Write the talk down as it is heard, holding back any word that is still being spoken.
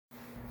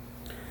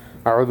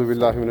أعوذ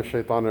بالله من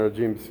الشيطان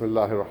الرجيم بسم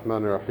الله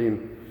الرحمن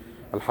الرحيم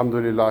الحمد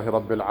لله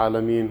رب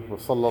العالمين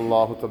وصلى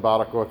الله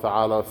تبارك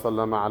وتعالى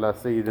وسلم على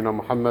سيدنا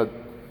محمد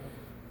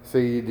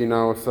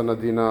سيدنا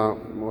وسندنا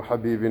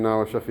وحبيبنا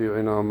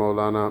وشفيعنا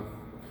ومولانا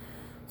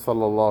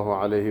صلى الله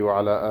عليه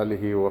وعلى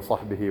آله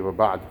وصحبه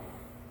وبعد.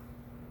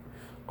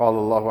 قال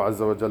الله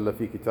عز وجل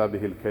في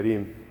كتابه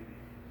الكريم: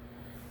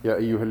 يا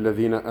أيها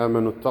الذين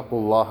آمنوا اتقوا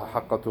الله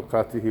حق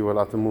تقاته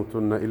ولا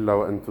تموتن إلا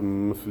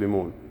وأنتم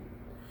مسلمون.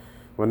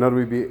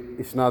 ونروي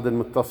بإسناد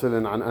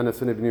متصل عن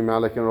أنس بن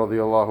مالك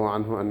رضي الله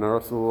عنه أن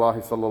رسول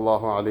الله صلى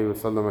الله عليه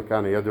وسلم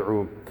كان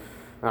يدعو: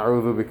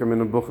 أعوذ بك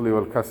من البخل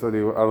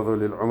والكسل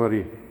وأرذل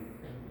العمر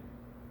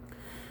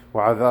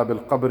وعذاب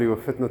القبر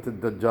وفتنة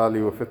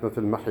الدجال وفتنة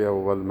المحيا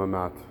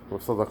والممات.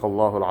 وصدق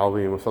الله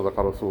العظيم وصدق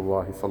رسول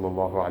الله صلى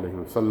الله عليه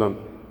وسلم.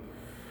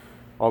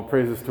 All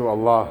praises to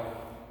Allah,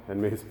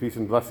 and may His peace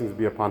and blessings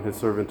be upon His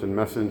servant and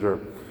messenger,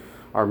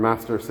 our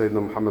master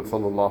Sayyidina Muhammad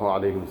sallallahu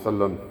alayhi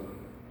wasallam.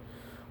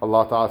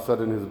 Allah Ta'ala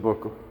said in His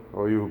book,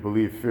 O you who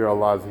believe, fear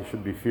Allah as He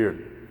should be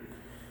feared,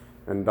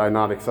 and die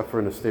not except for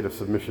in a state of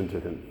submission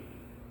to Him.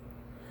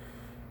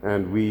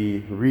 And we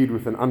read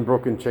with an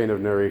unbroken chain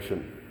of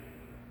narration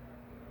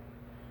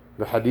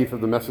the hadith of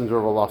the Messenger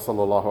of Allah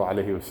sallallahu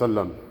alayhi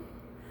wasallam,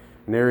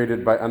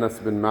 narrated by Anas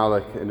bin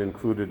Malik and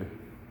included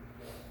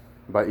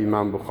by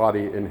Imam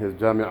Bukhari in his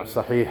Jami'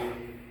 Sahih,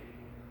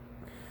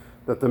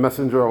 that the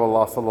Messenger of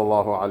Allah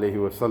sallallahu alayhi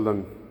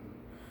wasallam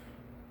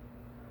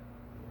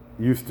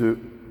used to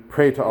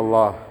pray to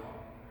Allah,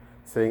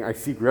 saying, I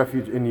seek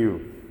refuge in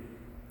you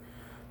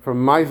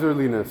from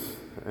miserliness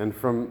and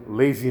from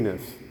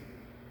laziness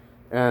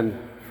and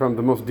from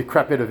the most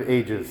decrepit of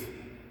ages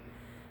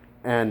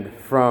and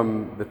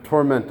from the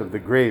torment of the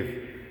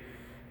grave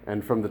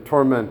and from the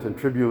torment and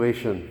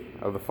tribulation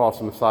of the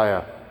false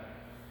Messiah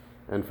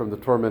and from the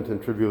torment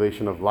and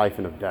tribulation of life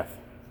and of death.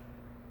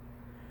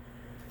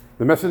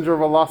 The Messenger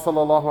of Allah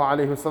sallallahu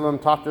alayhi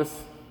wasallam taught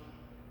this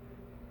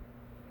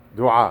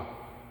dua.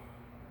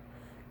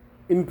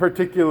 In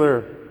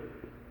particular,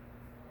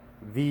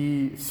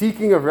 the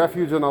seeking of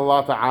refuge in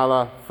Allah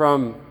Ta'ala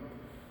from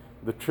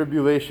the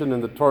tribulation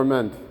and the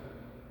torment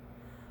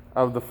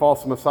of the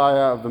false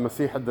Messiah, of the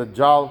Masih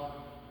ad-Dajjal,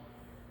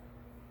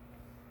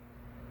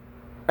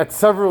 at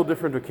several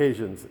different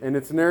occasions. And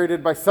it's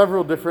narrated by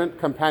several different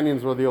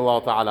companions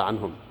radiallahu ta'ala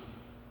anhum.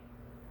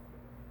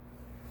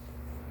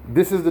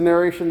 This is the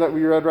narration that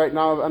we read right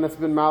now of Anas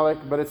bin Malik,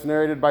 but it's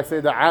narrated by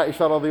Sayyidah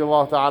Aisha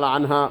radiallahu ta'ala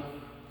anha,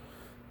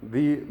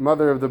 the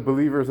mother of the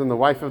believers and the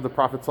wife of the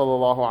Prophet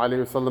sallallahu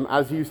alaihi wasallam,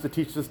 as he used to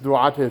teach this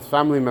dua to his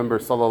family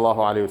members sallallahu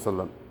alaihi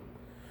wasallam.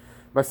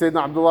 By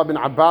Sayyidina Abdullah bin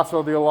Abbas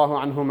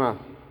radiallahu anhuma,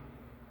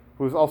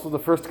 who is also the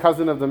first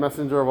cousin of the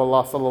Messenger of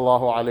Allah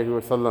sallallahu alaihi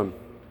wasallam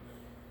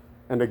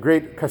and a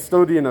great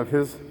custodian of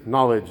his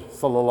knowledge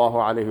sallallahu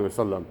alaihi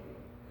wasallam,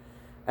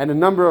 and a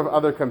number of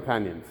other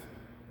companions.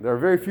 There are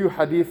very few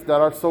hadiths that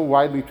are so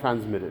widely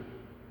transmitted.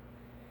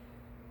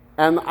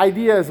 And the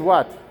idea is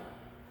what?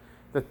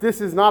 That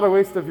this is not a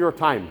waste of your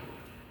time.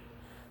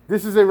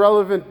 This is a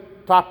relevant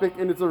topic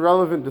and it's a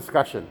relevant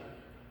discussion.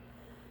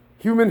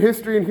 Human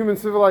history and human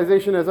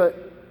civilization as it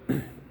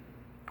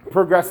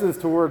progresses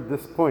toward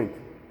this point.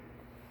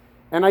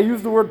 And I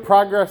use the word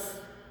progress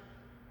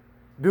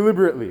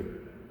deliberately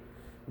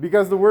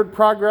because the word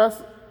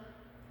progress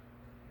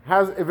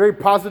has a very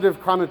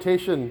positive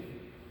connotation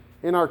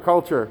in our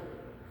culture,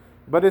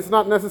 but it's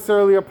not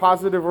necessarily a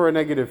positive or a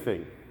negative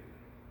thing.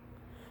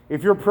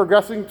 If you're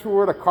progressing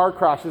toward a car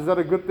crash, is that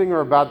a good thing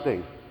or a bad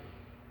thing?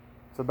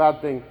 It's a bad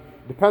thing.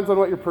 Depends on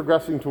what you're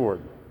progressing toward.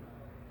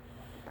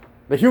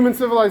 The human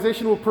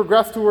civilization will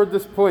progress toward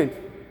this point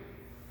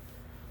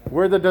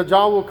where the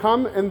Dajjal will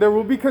come and there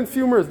will be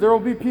consumers, there will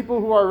be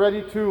people who are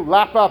ready to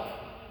lap up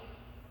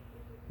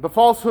the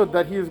falsehood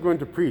that he is going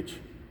to preach.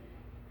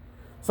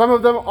 Some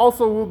of them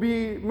also will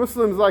be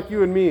Muslims like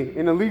you and me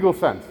in a legal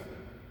sense.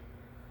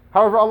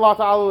 However, Allah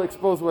Ta'ala will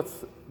expose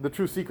what's the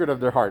true secret of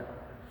their heart.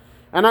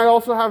 And I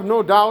also have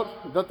no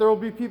doubt that there will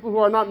be people who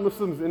are not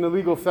Muslims in a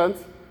legal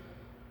sense,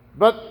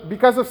 but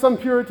because of some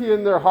purity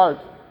in their heart,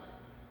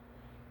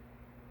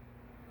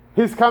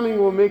 His coming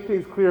will make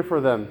things clear for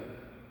them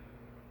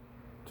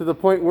to the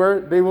point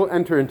where they will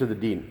enter into the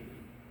deen.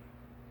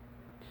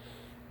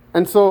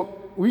 And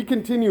so we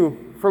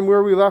continue from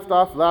where we left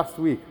off last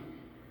week,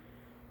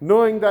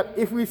 knowing that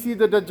if we see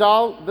the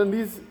Dajjal, then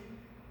these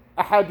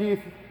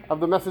ahadith of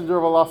the Messenger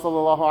of Allah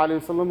sallallahu alaihi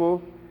wasallam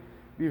will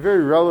be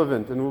very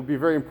relevant and will be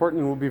very important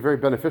and will be very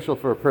beneficial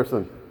for a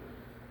person.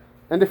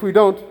 And if we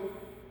don't,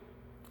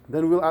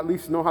 then we'll at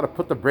least know how to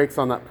put the brakes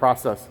on that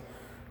process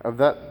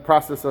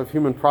of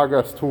human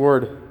progress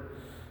toward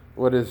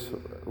what is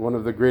one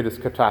of the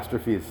greatest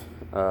catastrophes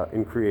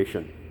in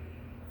creation.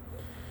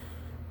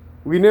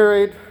 We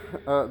narrate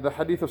the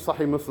hadith of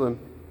Sahih Muslim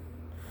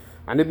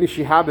عن ابن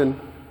شهاب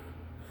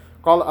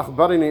قال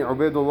أخبرني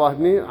عبيد الله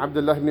بن عبد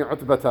الله بن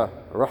عتبة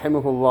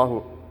رحمه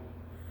الله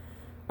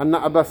أن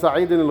أبا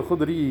سعيد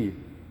الخدري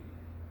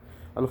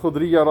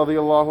رضي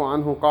الله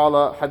عنه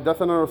قال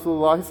حدثنا رسول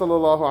الله صلى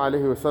الله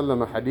عليه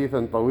وسلم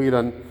حديثا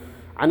طويلا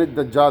عن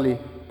الدجال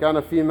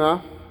كان فيما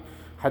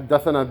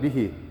حدثنا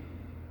به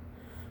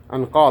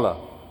أن قال.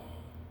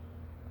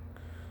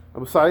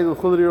 Abu Sa'id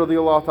al-Khudri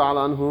radiyallahu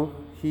ta'ala anhu,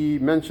 he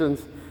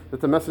mentions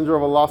that the Messenger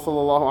of Allah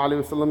sallallahu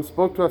alayhi wasallam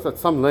spoke to us at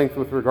some length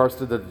with regards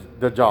to the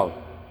Dajjal.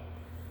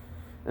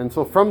 And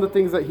so from the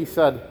things that he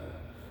said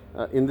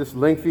in this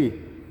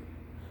lengthy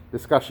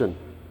discussion,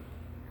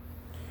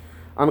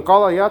 أن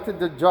قال يأتي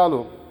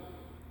الدجال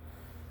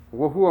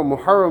وهو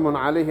محرم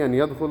عليه أن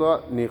يدخل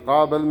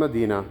نقاب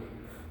المدينة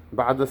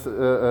بعد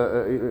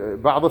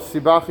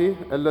السباخ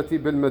التي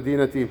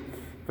بالمدينة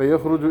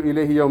فيخرج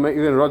إليه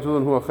يومئذ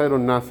رجل هو خير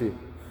الناس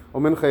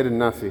ومن خير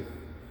الناس.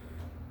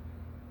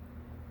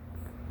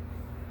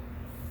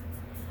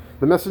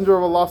 The Messenger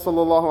of Allah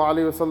sallallahu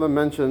alayhi wasallam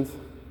mentions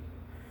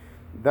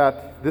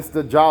that this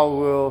Dajjal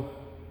will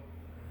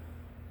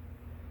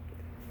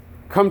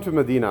come to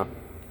Medina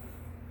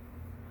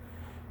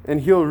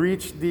and he'll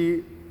reach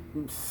the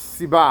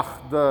sibah,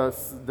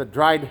 the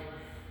dried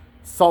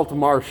salt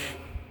marsh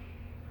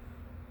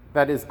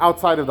that is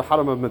outside of the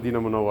Haram of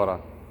Medina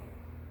Munawwara,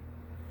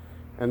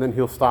 and then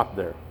he'll stop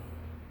there.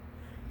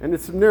 And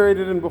it's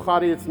narrated in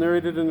Bukhari, it's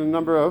narrated in a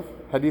number of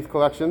hadith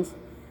collections,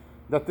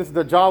 that this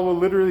Dajjal will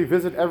literally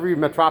visit every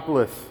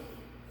metropolis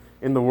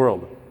in the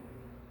world.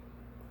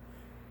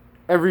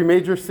 Every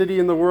major city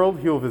in the world,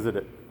 he'll visit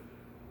it,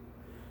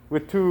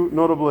 with two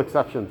notable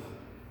exceptions.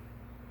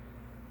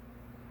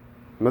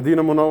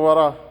 Medina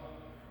Munawwara,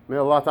 may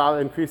Allah Ta'ala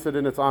increase it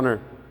in its honor,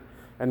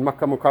 and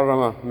Makkah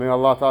Mukarramah, may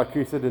Allah Ta'ala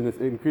increase it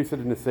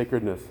in its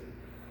sacredness.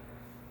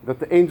 That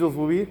the angels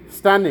will be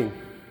standing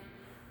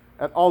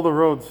at all the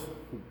roads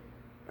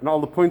and all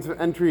the points of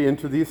entry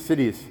into these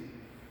cities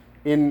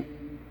in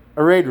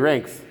arrayed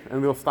ranks,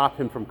 and they'll stop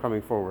him from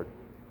coming forward.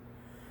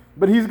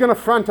 But he's going to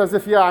front as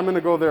if, yeah, I'm going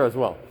to go there as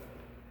well.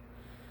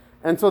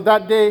 And so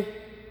that day,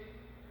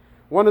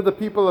 one of the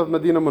people of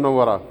Medina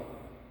Munawwara,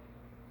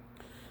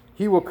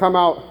 he will come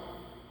out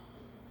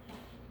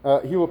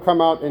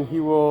and he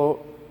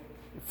will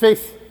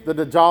face the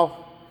Dajjal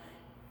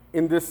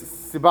in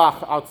this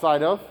sibah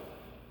outside of,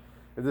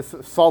 this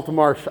salt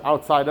marsh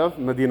outside of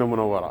Medina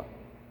Munawwara.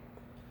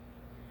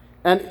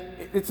 And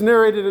it's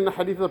narrated in the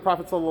hadith of the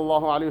Prophet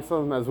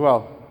ﷺ as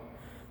well,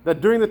 that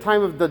during the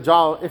time of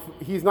Dajjal, if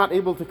he's not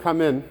able to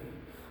come in,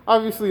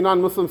 obviously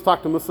non-Muslims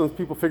talk to Muslims,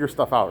 people figure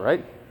stuff out,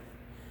 right?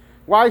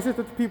 Why is it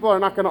that the people are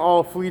not going to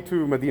all flee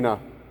to Medina?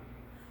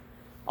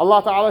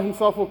 Allah Ta'ala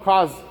Himself will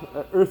cause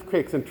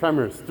earthquakes and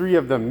tremors, 3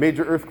 of them,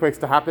 major earthquakes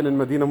to happen in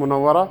Medina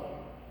Munawwara,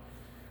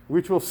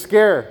 which will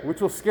scare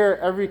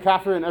every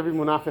kafir and every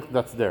munafiq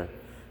that's there.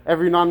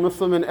 Every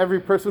non-Muslim and every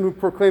person who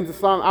proclaims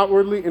Islam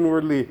outwardly,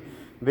 inwardly,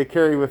 they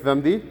carry with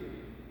them the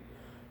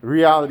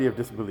reality of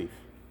disbelief.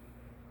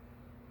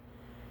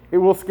 It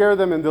will scare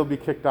them and they'll be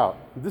kicked out.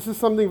 This is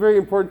something very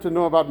important to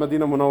know about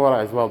Medina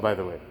Munawwara as well, by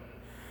the way.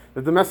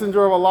 That the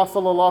Messenger of Allah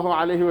sallallahu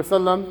alayhi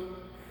wasallam,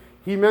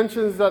 he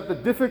mentions that the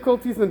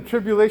difficulties and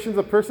tribulations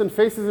a person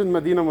faces in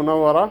Medina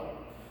Munawwara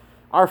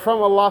are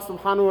from Allah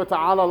subhanahu wa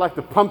ta'ala, like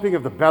the pumping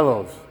of the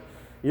bellows.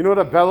 You know what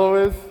a bellow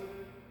is?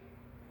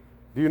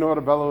 Do you know what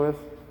a bellow is?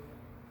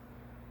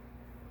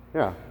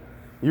 Yeah.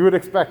 You would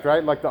expect,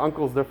 right? Like the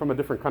uncles, they're from a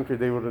different country,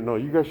 they wouldn't know.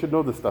 You guys should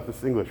know this stuff,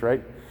 it's English,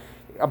 right?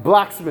 A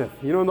blacksmith.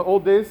 You know, in the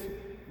old days,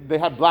 they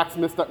had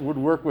blacksmiths that would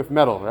work with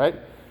metal, right?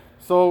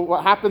 So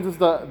what happens is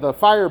the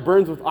fire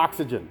burns with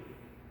oxygen.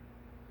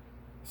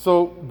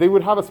 So they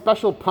would have a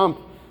special pump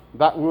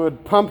that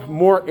would pump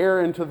more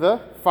air into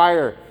the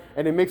fire,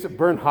 and it makes it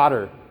burn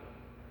hotter.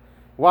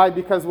 Why?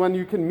 Because when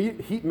you can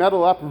heat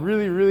metal up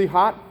really, really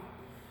hot,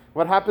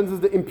 what happens is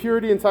the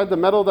impurity inside the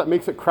metal that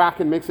makes it crack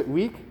and makes it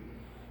weak,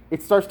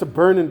 it starts to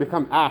burn and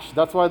become ash.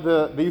 That's why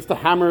they used to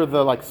hammer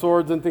the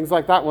swords and things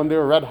like that when they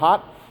were red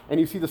hot, and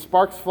you see the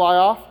sparks fly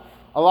off.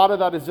 A lot of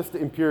that is just the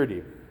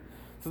impurity.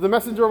 So the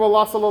Messenger of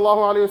Allah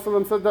sallallahu alaihi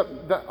wasallam said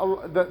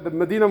that the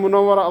Medina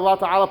Munawwara, Allah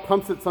Ta'ala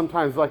pumps it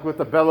sometimes, like with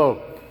the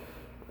bellow,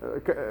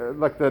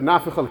 like the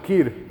nafikh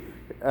al-kir,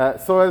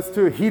 so as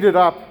to heat it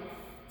up.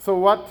 So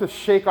what? To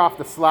shake off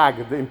the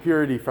slag, the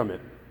impurity from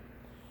it.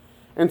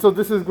 And so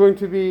this is going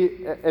to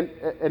be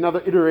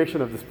another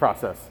iteration of this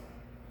process.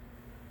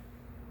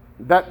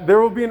 That there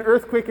will be an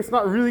earthquake. It's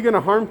not really going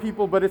to harm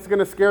people, but it's going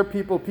to scare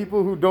people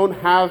who don't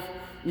have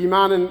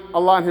iman in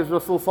Allah and His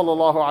Rasul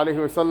sallallahu alaihi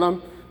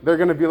wasallam. They're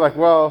going to be like,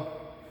 well,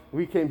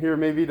 we came here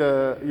maybe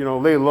to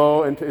lay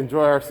low and to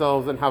enjoy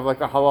ourselves and have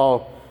like a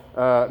halal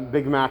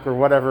Big Mac or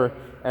whatever,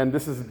 and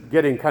this is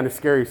getting kind of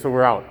scary, so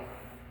we're out.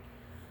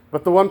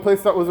 But the one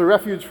place that was a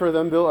refuge for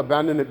them, they'll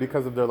abandon it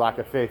because of their lack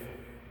of faith.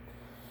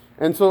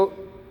 And so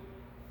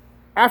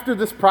after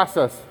this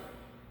process,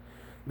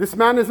 this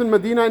man is in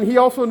Medina, and he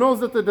also knows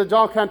that the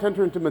Dajjal can't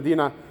enter into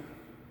Medina.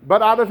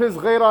 But out of his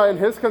ghaira and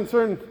his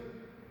concern,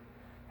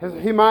 his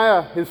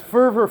himaya, his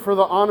fervor for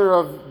the honor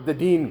of the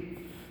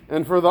deen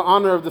and for the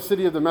honor of the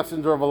city of the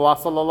Messenger of Allah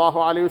sallallahu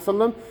alaihi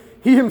wasallam,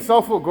 he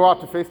himself will go out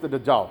to face the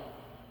Dajjal.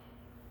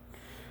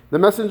 The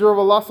Messenger of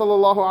Allah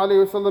sallallahu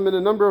alaihi wasallam, in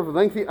a number of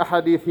lengthy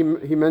ahadith,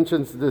 he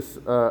mentions this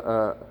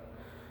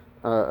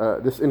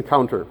this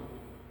encounter.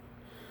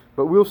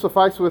 But we'll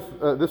suffice with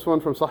this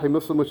one from Sahih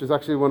Muslim, which is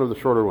actually one of the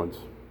shorter ones.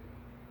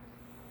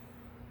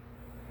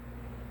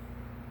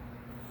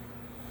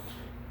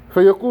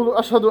 فيقول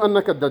أشهد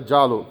أنك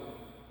الدجال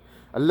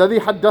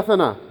الذي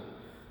حدثنا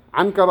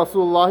عنك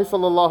رسول الله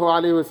صلى الله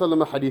عليه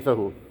وسلم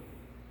حديثه.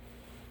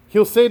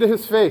 He'll say to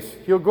his face,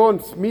 he'll go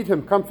and meet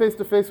him, come face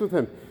to face with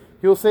him.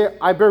 He'll say,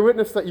 I bear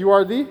witness that you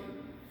are the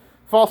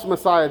false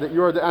Messiah, that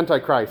you are the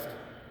Antichrist.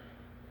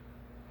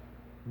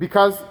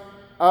 Because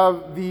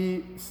of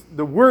the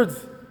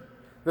words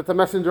that the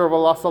Messenger of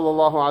Allah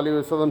sallallahu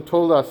alaihi wasallam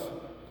told us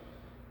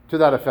to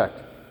that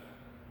effect.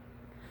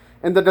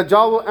 And the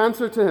Dajjal will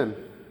answer to him.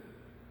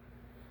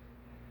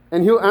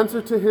 And he'll answer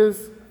to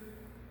his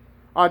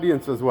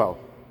audience as well.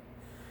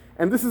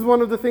 And this is one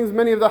of the things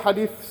many of the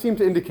hadith seem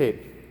to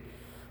indicate,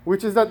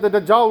 which is that the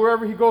Dajjal,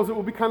 wherever he goes, it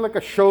will be kind of like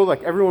a show,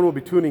 like everyone will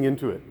be tuning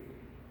into it.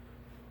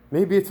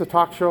 Maybe it's a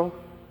talk show.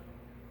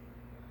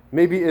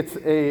 Maybe it's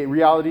a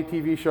reality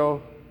TV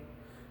show.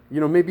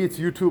 Maybe it's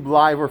YouTube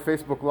Live or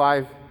Facebook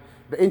Live.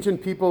 The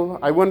ancient people,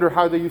 I wonder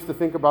how they used to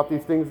think about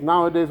these things.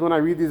 Nowadays, when I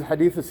read these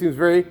hadiths, it seems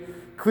very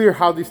clear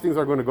how these things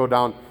are going to go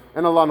down,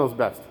 and Allah knows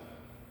best.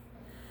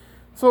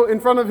 So in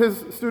front of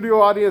his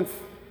studio audience,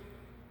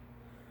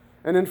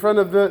 and in front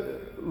of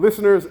the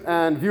listeners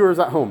and viewers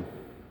at home,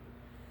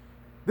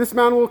 this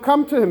man will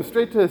come to him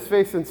straight to his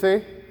face and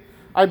say,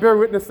 I bear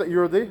witness that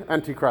you're the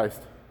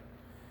Antichrist.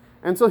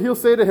 And so he'll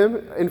say to him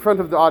in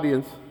front of the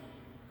audience,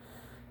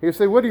 he'll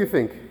say, what do you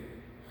think?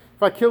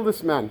 If I kill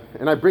this man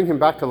and I bring him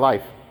back to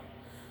life,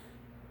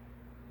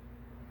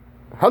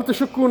 هل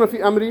تشكون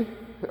في أمري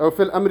أو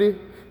في الأمر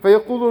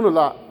فيقولون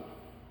لا.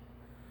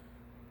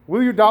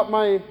 Will you doubt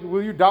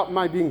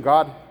my being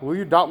God? Will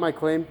you doubt my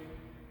claim?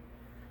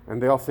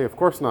 And they all say, of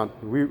course not.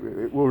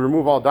 It will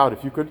remove all doubt.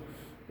 If you could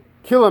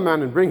kill a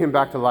man and bring him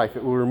back to life,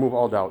 it will remove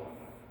all doubt.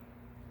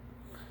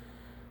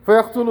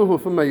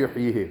 فيقتله ثم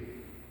يحييه.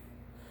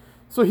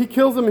 So he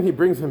kills him and he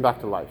brings him back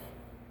to life.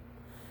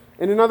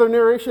 In another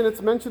narration,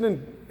 it's mentioned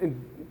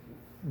in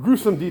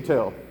gruesome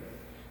detail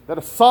that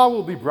a saw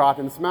will be brought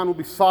and this man will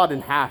be sawed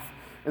in half,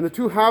 and the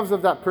two halves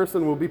of that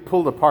person will be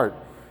pulled apart,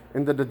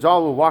 and the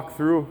Dajjal will walk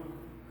through,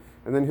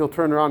 and then he'll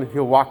turn around and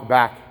he'll walk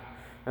back,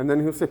 and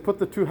then he'll say, put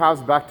the two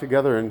halves back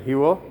together, and he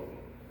will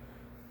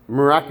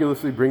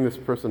miraculously bring this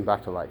person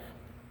back to life.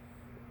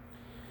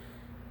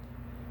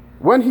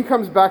 When he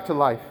comes back to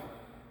life,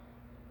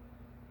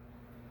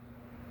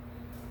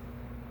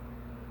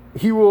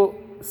 he will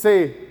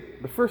say,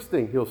 the first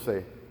thing he'll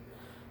say,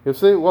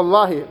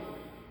 Wallahi,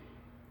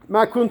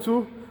 ma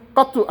kuntu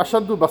qattu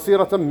ashaddu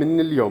basiratan minni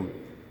al-yawm.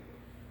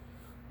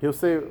 He'll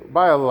say,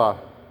 by Allah,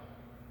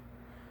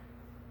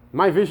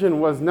 my vision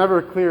was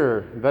never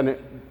clearer than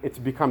it's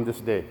become this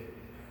day.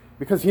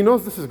 Because he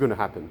knows this is going to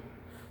happen.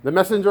 The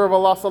Messenger of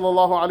Allah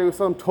sallallahu alaihi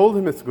wasallam told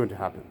him it's going to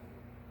happen.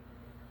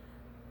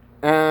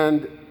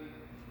 And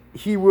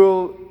he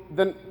will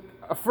then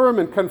affirm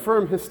and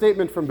confirm his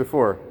statement from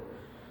before,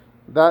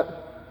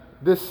 that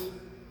this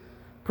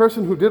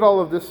person who did all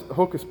of this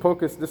hocus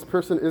pocus, this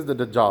person is the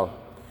Dajjal.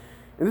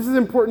 And this is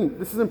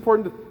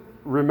important to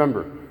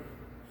remember,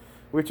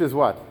 which is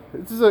what?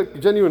 This is a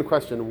genuine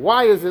question.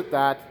 Why is it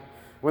that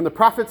when the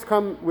prophets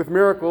come with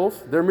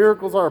miracles, their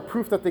miracles are a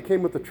proof that they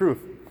came with the truth?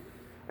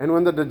 And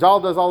when the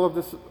Dajjal does all of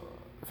this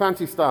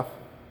fancy stuff,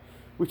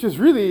 which is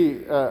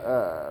really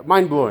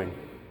mind-blowing,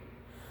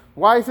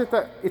 why is it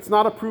that it's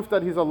not a proof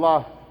that he's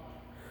Allah,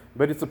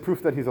 but it's a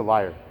proof that he's a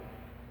liar?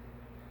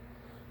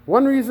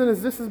 One reason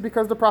is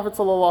because the Prophet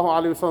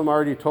ﷺ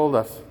already told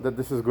us that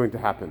this is going to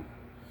happen.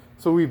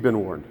 So we've been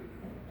warned.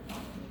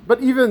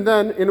 But even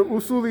then, in an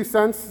usuli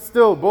sense,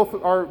 still both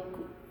are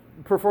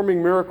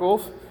performing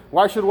miracles.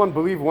 Why should one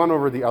believe one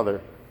over the other?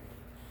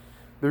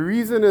 The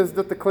reason is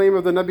that the claim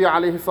of the Nabi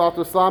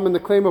ﷺ and the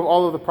claim of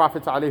all of the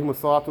Prophets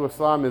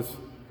ﷺ is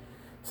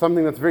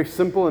something that's very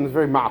simple and is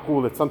very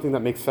ma'qul. It's something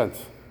that makes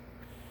sense.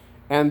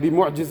 And the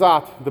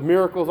mu'jizat, the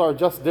miracles, are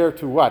just there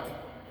to what?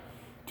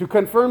 To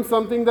confirm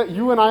something that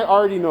you and I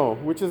already know,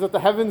 which is that the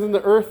heavens and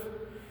the earth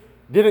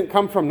didn't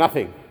come from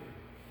nothing.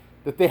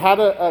 That they had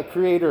a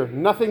creator.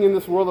 Nothing in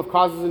this world of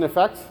causes and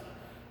effects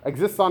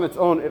exists on its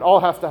own. It all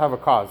has to have a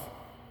cause.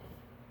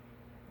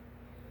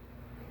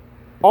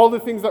 All the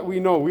things that we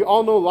know. We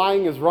all know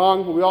lying is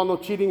wrong. We all know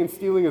cheating and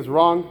stealing is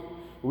wrong.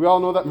 We all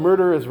know that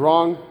murder is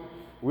wrong.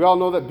 We all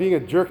know that being a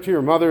jerk to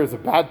your mother is a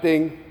bad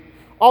thing.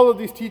 All of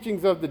these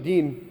teachings of the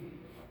deen,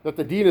 that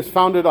the deen is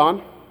founded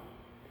on,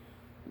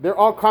 they're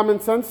all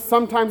common sense.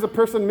 Sometimes a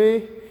person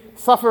may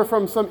suffer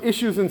from some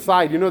issues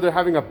inside. They're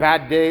having a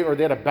bad day, or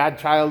they had a bad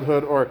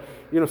childhood, or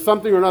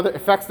something or another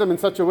affects them in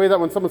such a way that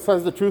when someone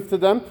says the truth to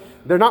them,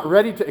 they're not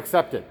ready to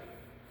accept it.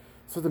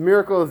 So the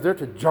miracle is there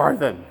to jar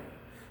them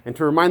and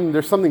to remind them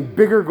there's something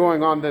bigger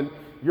going on than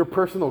your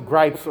personal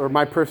gripes or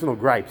my personal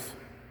gripes.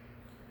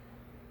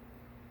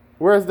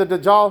 Whereas the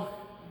Dajjal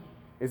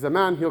is a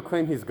man, he'll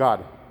claim he's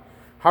God.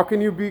 How can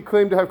you be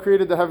claimed to have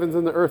created the heavens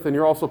and the earth and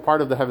you're also part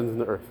of the heavens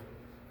and the earth?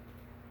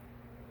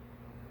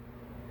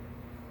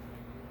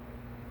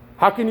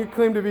 How can you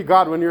claim to be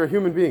God when you're a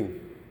human being?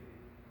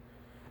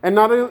 And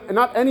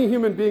not any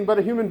human being, but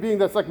a human being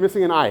that's like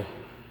missing an eye.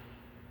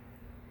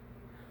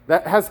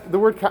 That has the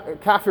word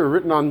kafir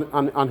written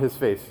on his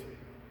face.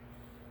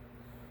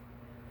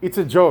 It's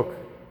a joke.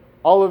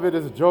 All of it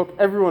is a joke.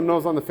 Everyone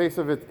knows on the face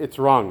of it, it's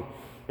wrong.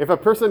 If a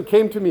person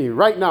came to me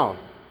right now,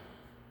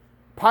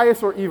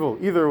 pious or evil,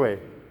 either way,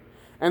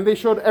 and they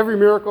showed every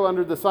miracle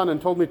under the sun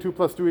and told me 2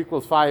 +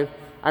 2 = 5,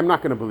 I'm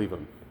not going to believe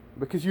them.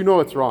 Because you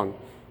know it's wrong.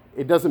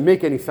 It doesn't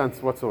make any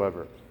sense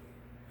whatsoever.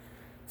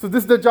 So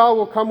this Dajjal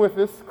will come with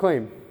this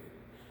claim.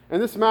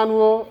 And this man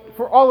will,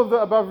 for all of the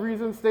above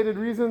reasons, stated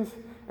reasons,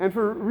 and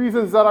for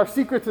reasons that are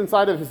secrets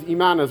inside of his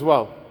iman as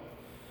well,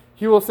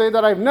 he will say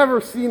that I've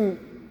never seen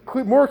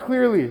more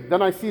clearly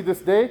than I see this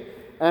day,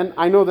 and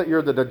I know that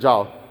you're the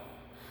Dajjal.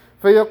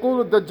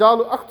 فَيَقُولُ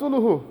الدَّجَّالُ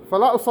أَقْتُلُهُ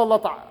فَلَا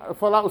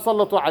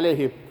أُسَلَّطُ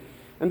عَلَيْهِ.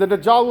 And the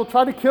Dajjal will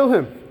try to kill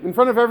him in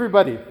front of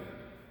everybody,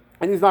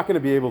 and he's not going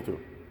to be able to.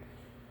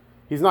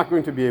 He's not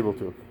going to be able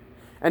to.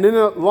 And in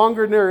a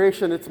longer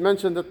narration, it's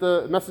mentioned that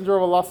the Messenger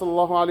of Allah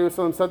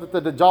ﷺ said that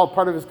the Dajjal,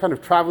 part of his kind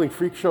of traveling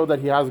freak show that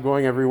he has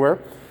going everywhere,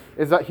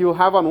 is that he will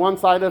have on one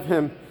side of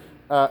him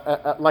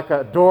like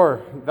a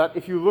door that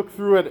if you look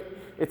through it,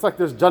 it's like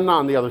there's Jannah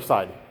on the other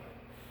side.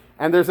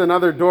 And there's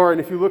another door, and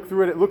if you look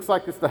through it, it looks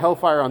like it's the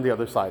hellfire on the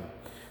other side.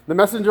 The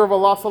Messenger of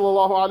Allah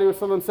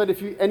ﷺ said,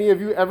 if any of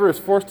you ever is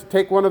forced to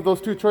take one of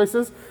those two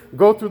choices,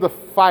 go through the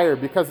fire,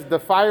 because the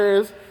fire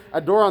is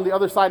a door on the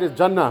other side is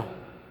Jannah.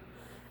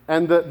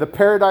 And the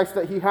paradise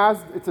that he has,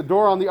 it's a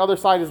door on the other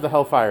side is the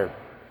hellfire.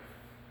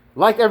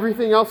 Like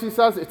everything else he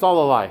says, it's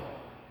all a lie.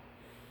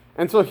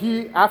 And so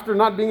he, after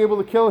not being able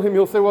to kill him,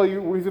 he'll say, well, he's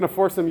going to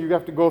force him, you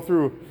have to go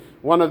through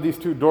one of these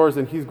two doors,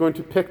 and he's going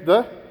to pick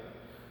the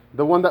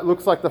one that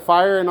looks like the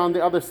fire, and on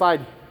the other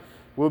side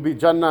will be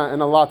Jannah,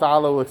 and Allah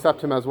Ta'ala will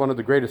accept him as one of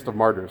the greatest of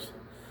martyrs.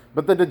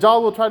 But the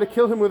Dajjal will try to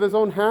kill him with his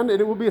own hand,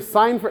 and it will be a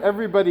sign for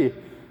everybody,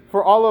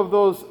 for all of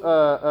those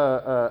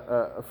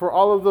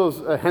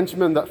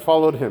henchmen that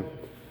followed him.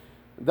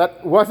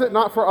 That was it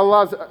not for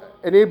Allah's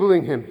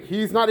enabling him,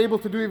 he's not able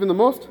to do even the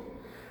most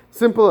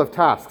simple of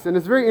tasks. And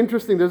it's very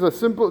interesting. There's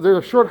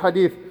a short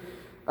hadith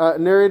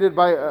narrated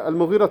by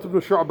Al-Mughirah ibn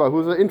Shu'bah,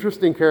 who's an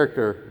interesting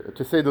character,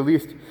 to say the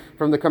least,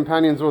 from the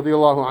companions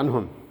radiyallahu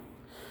anhum.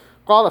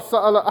 قال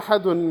سأل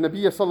أحد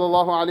النبي صلى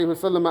الله عليه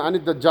وسلم عن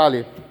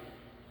الدجال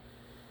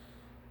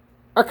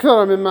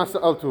أكثر مما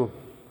سألته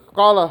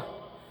قال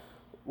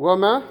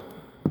وما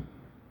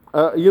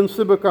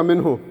ينصبك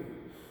منه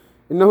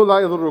إنه لا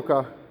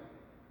يضرك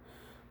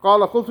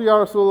قال قلت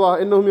يا رسول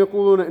الله إنهم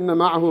يقولون إن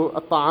معه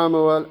الطعام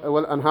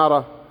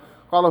والأنهار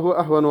قال هو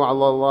أهون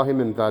على الله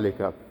من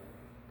ذلك.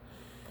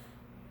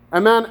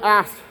 A man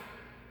asked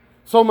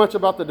so much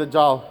about the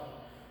Dajjal,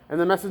 and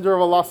the Messenger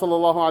of Allah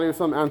sallallahu alaihi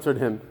wasallam answered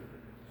him.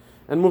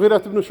 And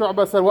Mughirah ibn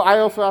Shu'bah said, well, I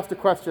also asked a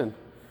question,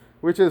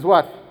 which is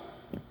what?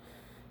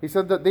 He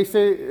said that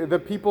the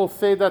people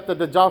say that the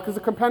Dajjal, because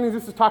the companions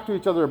used to talk to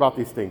each other about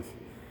these things.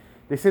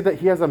 They say that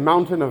he has a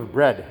mountain of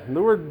bread. And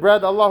the word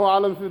bread, Allahu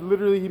Alam,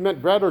 literally he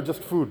meant bread or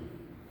just food.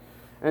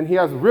 And he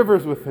has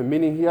rivers with him,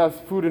 meaning he has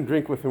food and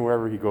drink with him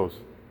wherever he goes.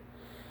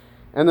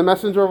 And the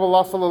Messenger of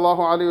Allah sallallahu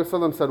alaihi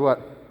wasallam said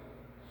what?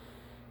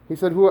 He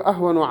said, "Huwa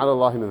ahwanu ala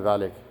Allah min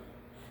dhalik."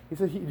 He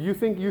said, you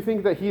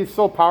think that he is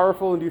so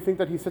powerful, and do you think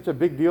that he's such a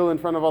big deal in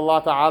front of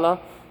Allah Ta'ala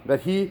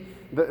that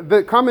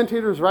the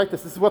commentators write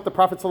this is what the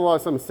Prophet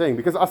ﷺ is saying,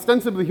 because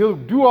ostensibly he'll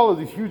do all of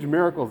these huge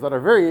miracles that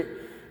are very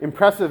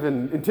impressive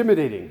and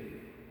intimidating.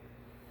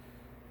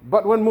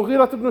 But when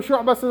Mughirah ibn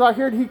Shu'bah says, I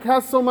heard he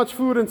has so much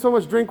food and so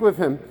much drink with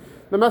him,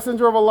 the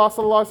Messenger of Allah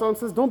ﷺ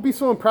says, don't be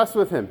so impressed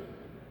with him.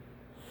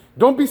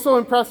 Don't be so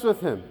impressed with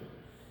him.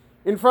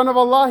 In front of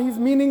Allah, he's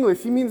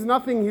meaningless. He means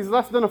nothing. He's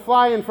less than a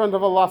fly in front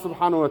of Allah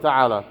subhanahu wa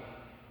ta'ala.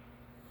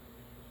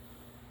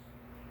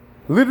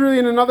 Literally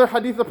in another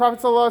hadith, the Prophet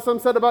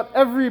ﷺ said about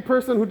every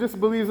person who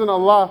disbelieves in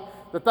Allah,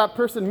 that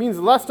person means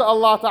less to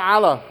Allah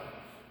ta'ala.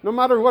 No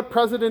matter what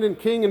president and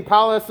king and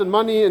palace and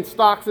money and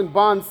stocks and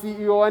bonds,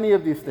 CEO, any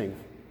of these things.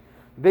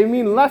 They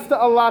mean less to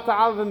Allah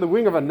ta'ala than the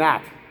wing of a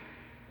gnat.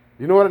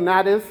 You know what a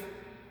gnat is?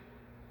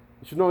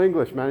 You should know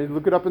English, man. You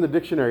look it up in the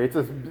dictionary.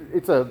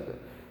 It's a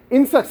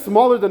insect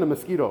smaller than a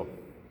mosquito.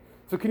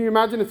 So can you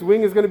imagine its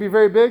wing is going to be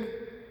very big?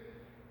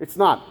 It's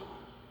not.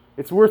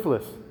 It's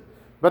worthless.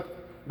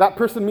 But that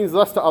person means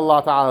less to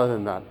Allah Ta'ala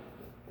than that.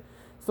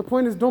 So the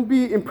point is, don't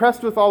be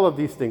impressed with all of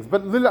these things.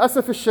 But lil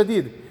asaf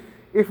al-shadid,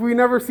 if we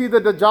never see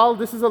the Dajjal,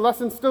 this is a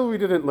lesson still we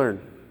didn't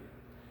learn.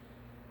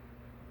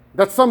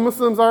 That some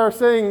Muslims are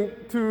saying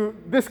to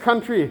this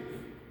country,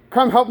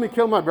 come help me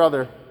kill my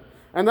brother.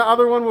 And the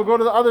other one will go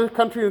to the other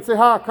country and say,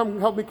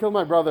 come help me kill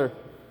my brother.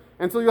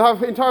 And so you'll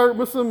have entire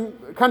Muslim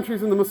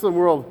countries in the Muslim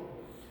world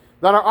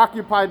that are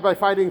occupied by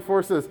fighting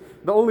forces.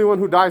 The only one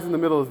who dies in the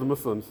middle is the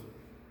Muslims.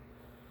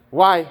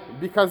 Why?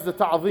 Because the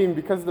ta'zeem,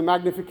 because the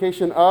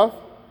magnification of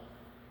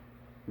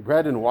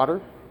bread and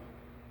water.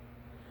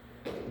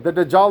 The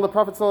Dajjal, the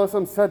Prophet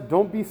ﷺ said,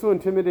 don't be so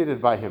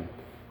intimidated by him.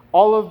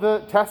 All of the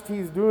test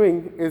he's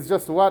doing is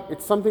just what?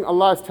 It's something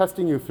Allah is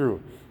testing you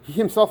through. He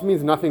himself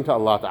means nothing to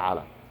Allah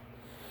Ta'ala.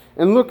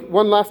 And look,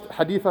 one last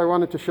hadith I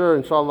wanted to share,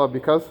 inshallah,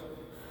 because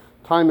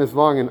time is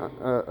long and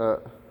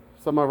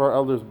some of our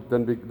elders,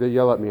 then they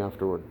yell at me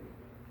afterward.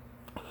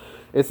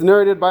 It's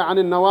narrated by عن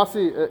النواس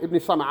ابن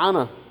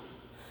سمعان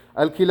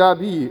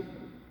الكلابي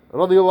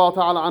رضي الله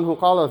تعالى عنه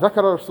قال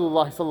ذكر رسول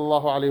الله صلى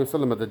الله عليه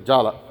وسلم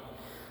الدجال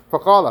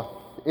فقال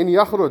إن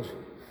يخرج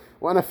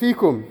وأنا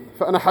فيكم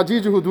فأنا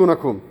حجيجه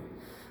دونكم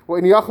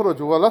وإن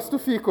يخرج ولست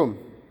فيكم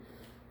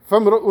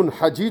فامرؤ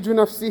حجيج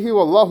نفسه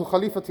والله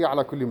خليفتي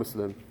على كل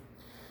مسلم.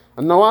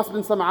 And Nawas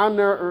bin Sam'an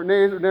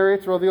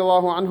narrates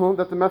radiallahu anhu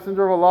that the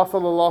Messenger of Allah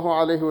sallallahu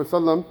alayhi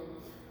wasallam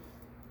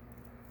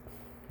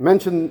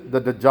mentioned the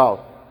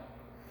Dajjal.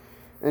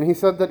 And he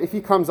said that if he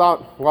comes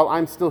out while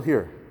I'm still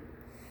here,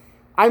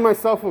 I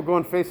myself will go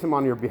and face him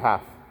on your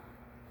behalf.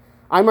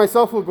 I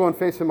myself will go and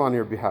face him on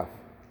your behalf.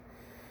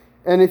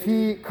 And if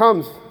he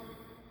comes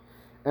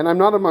and I'm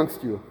not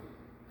amongst you,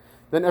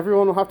 then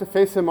everyone will have to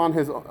face him on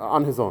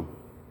his own.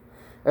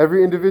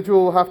 Every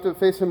individual will have to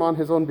face him on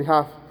his own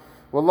behalf.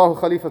 Wallahu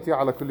khalifati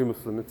ala kulli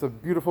Muslim. It's a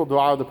beautiful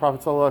dua of the Prophet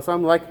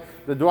ﷺ, like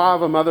the dua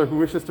of a mother who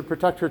wishes to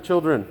protect her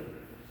children,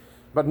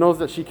 but knows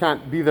that she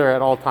can't be there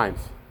at all times.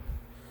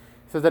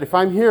 He says that if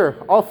I'm here,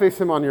 I'll face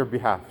him on your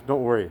behalf.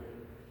 Don't worry.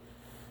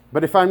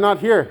 But if I'm not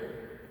here,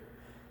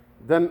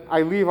 then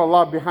I leave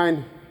Allah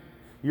behind.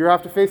 You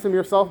have to face him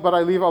yourself, but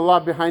I leave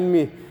Allah behind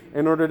me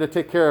in order to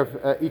take care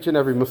of each and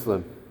every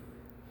Muslim.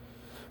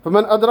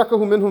 فَمَنْ أَدْرَكَهُ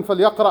مِنْهُمْ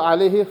فَلْيَقْرَأْ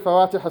عَلَيْهِ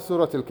فَوَاتِحَ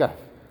سُورَةِ الْكَهْفِ.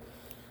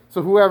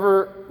 So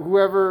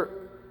whoever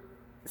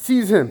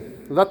sees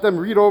him, let them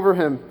read over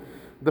him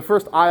the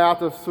first ayat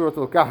of Surah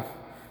Al-Kahf.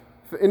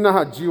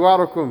 فَإِنَّهَا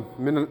جِوَارُكُمْ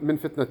مِنْ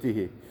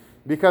فِتْنَتِهِ.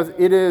 Because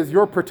it is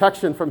your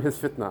protection from his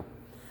fitna.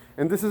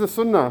 And this is a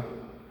sunnah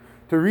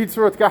to read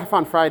Surah Al-Kahf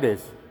on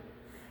Fridays.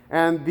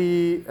 And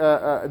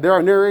there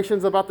are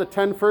narrations about the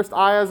 10 first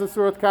ayahs of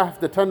Surah Al-Kahf,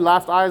 the 10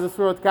 last ayahs of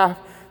Surah Al-Kahf,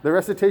 the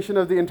recitation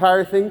of the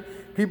entire thing.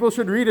 People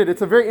should read it.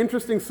 It's a very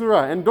interesting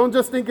surah. And don't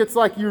just think it's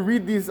like you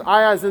read these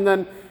ayahs and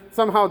then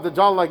somehow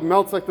Dajjal like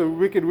melts like the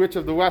Wicked Witch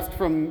of the West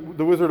from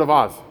the Wizard of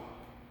Oz.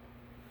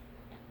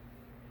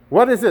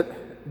 What is it?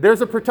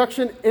 There's a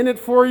protection in it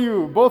for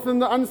you, both in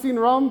the unseen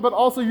realm, but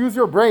also use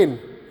your brain.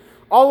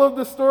 All of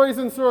the stories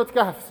in Surah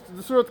Al-Kahf,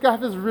 the Surah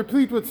Al-Kahf is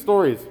replete with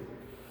stories.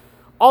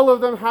 All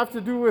of them have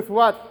to do with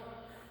what?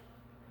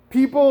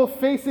 People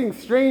facing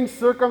strange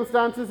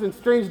circumstances and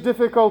strange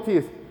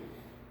difficulties.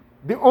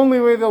 The only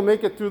way they'll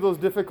make it through those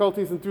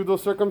difficulties and through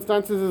those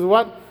circumstances is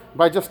what?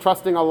 By just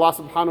trusting Allah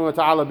subhanahu wa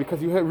ta'ala,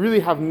 because you really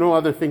have no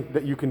other thing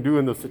that you can do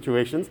in those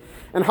situations.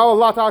 And how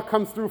Allah ta'ala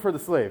comes through for the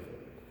slave.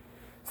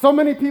 So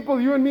many people,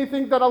 you and me,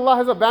 think that Allah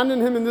has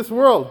abandoned him in this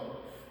world.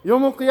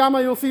 Yawm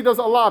al-Qiyamah, you'll see, does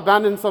Allah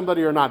abandon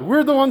somebody or not?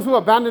 We're the ones who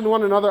abandon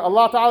one another.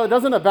 Allah ta'ala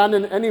doesn't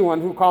abandon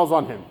anyone who calls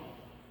on him.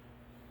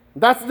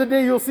 That's the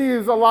day you'll see,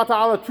 is Allah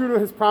ta'ala true to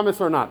his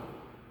promise or not.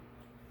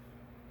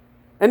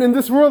 And in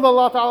this world,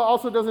 Allah ta'ala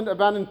also doesn't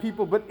abandon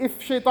people. But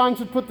if shaitan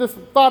should put this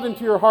thought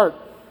into your heart,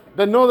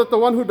 then know that the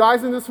one who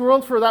dies in this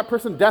world, for that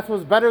person, death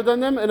was better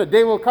than them. And a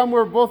day will come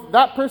where both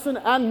that person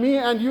and me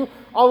and you,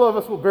 all of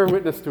us will bear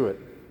witness to it.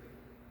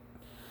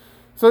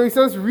 So he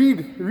says,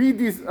 read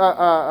these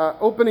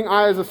opening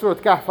ayahs of Surah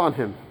Al-Kahf on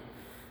him,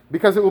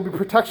 because it will be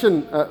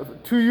protection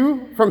to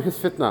you from his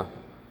fitna.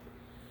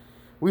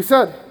 We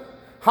said,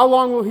 how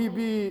long will he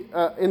be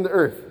in the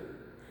earth?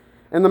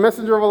 And the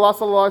Messenger of Allah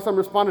sallallahu alaihi wasallam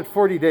responded,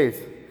 40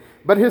 days.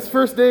 But his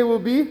first day will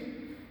be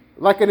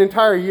like an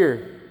entire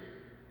year.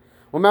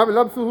 وَمَا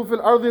لَبْثُهُ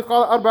فِي الْأَرْضِ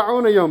قَالَ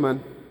 40 يَوْمًا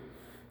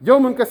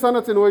يَوْمٌ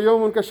كَسَنَةٍ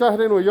وَيَوْمٌ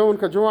كَشَهْرٍ وَيَوْمٌ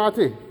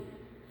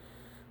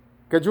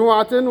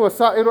كَجُمْعَةٍ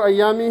وَسَائِرُ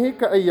أَيَّامِهِ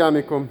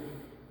كَأَيَّامِكُمْ.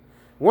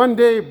 One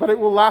day, but it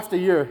will last a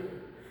year.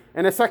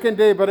 And a second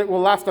day, but it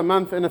will last a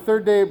month. And a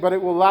third day, but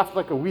it will last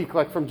like a week,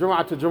 like from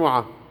Jum'ah to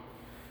Jum'ah.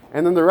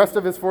 And then the rest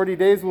of his 40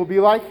 days will be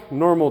like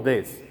normal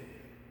days.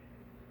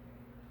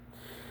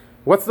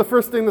 What's the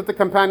first thing that the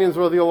companions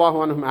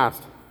radiallahu anhum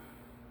asked?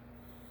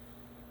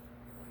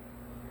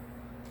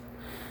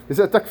 They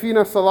said,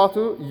 تكفينا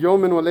الصلاة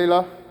يوم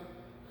وليلة.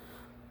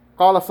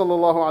 قال صلى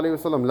الله عليه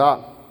وسلم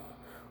لا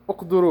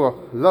أقدر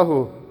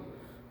له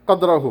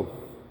قدره.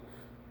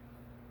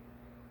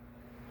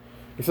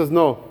 He says,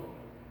 no.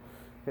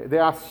 They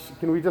asked,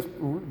 can we just,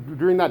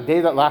 during that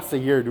day that lasts a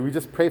year, do we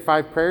just pray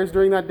 5 prayers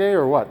during that day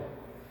or what?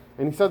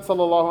 And he said,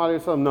 sallallahu alayhi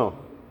wa sallam, no.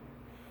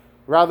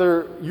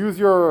 Rather, use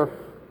your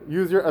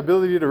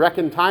ability to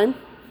reckon time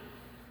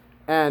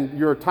and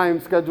your time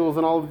schedules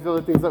and all of these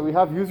other things that we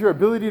have. Use your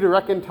ability to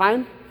reckon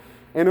time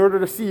in order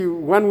to see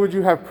when would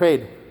you have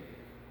prayed.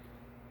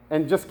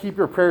 And just keep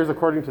your prayers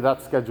according to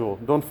that schedule.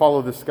 Don't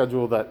follow the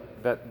schedule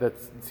that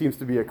seems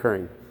to be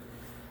occurring.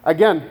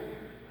 Again,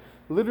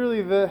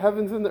 literally the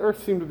heavens and the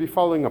earth seem to be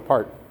falling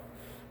apart.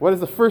 What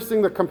is the first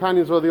thing the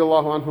companions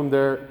radiallahu anhum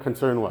their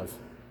concern was?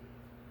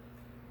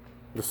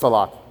 The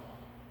salat.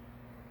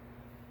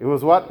 It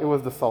was what? It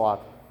was the salat.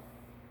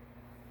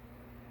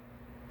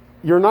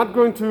 You're not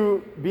going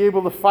to be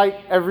able to fight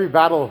every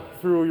battle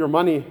through your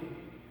money,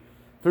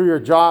 through your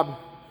job,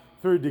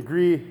 through your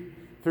degree,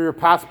 through your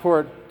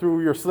passport,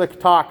 through your slick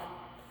talk,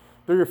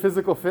 through your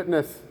physical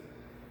fitness.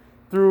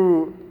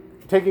 through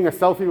taking a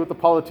selfie with a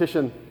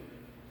politician.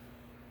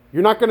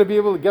 You're not going to be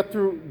able to get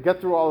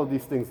through all of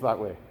these things that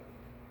way.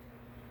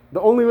 The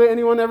only way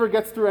anyone ever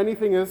gets through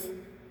anything is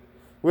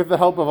with the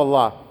help of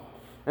Allah.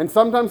 And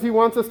sometimes He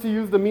wants us to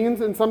use the means,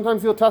 and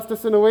sometimes He'll test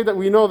us in a way that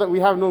we know that we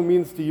have no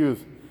means to use.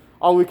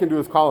 All we can do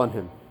is call on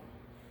Him.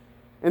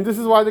 And this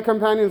is why the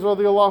companions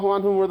radiallahu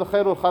anhum were the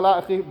khairul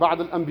khalaiqi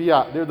ba'd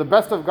al-anbiya. They're the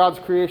best of God's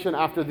creation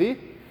after the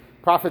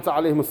prophets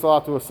alayhimus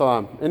salatu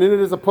wassalam. And it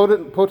is a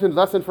potent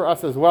lesson for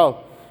us as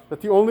well,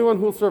 that the only one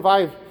who will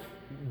survive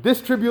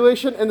this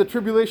tribulation and the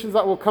tribulations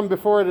that will come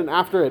before it and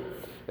after it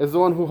is the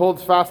one who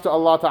holds fast to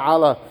Allah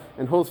Ta'ala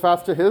and holds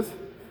fast to His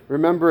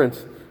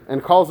remembrance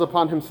and calls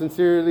upon Him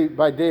sincerely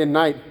by day and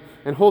night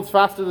and holds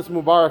fast to this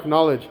Mubarak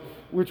knowledge,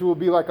 which will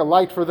be like a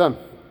light for them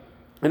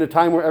in a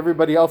time where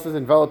everybody else is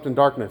enveloped in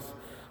darkness.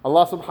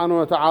 Allah subhanahu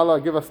wa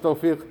ta'ala give us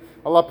tawfiq.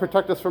 Allah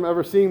protect us from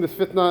ever seeing this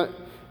fitna.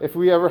 If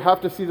we ever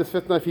have to see this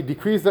fitna, if He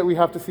decrees that we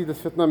have to see this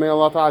fitna, may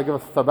Allah ta'ala give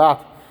us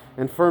thabat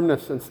and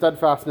firmness and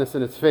steadfastness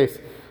in its face.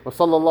 Wa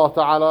sallallahu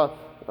ta'ala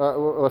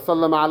wa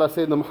sallama ala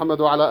Sayyidina Muhammad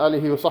wa ala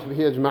alihi wa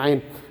sahbihi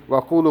ajma'in.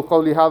 Wa aqulu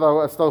qawli hadha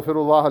wa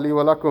astaghfirullaha li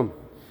wa lakum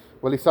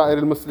wa li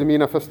sa'iril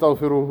muslimina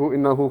fastaghfiruhu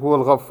innahu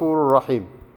huwal ghafurur rahim.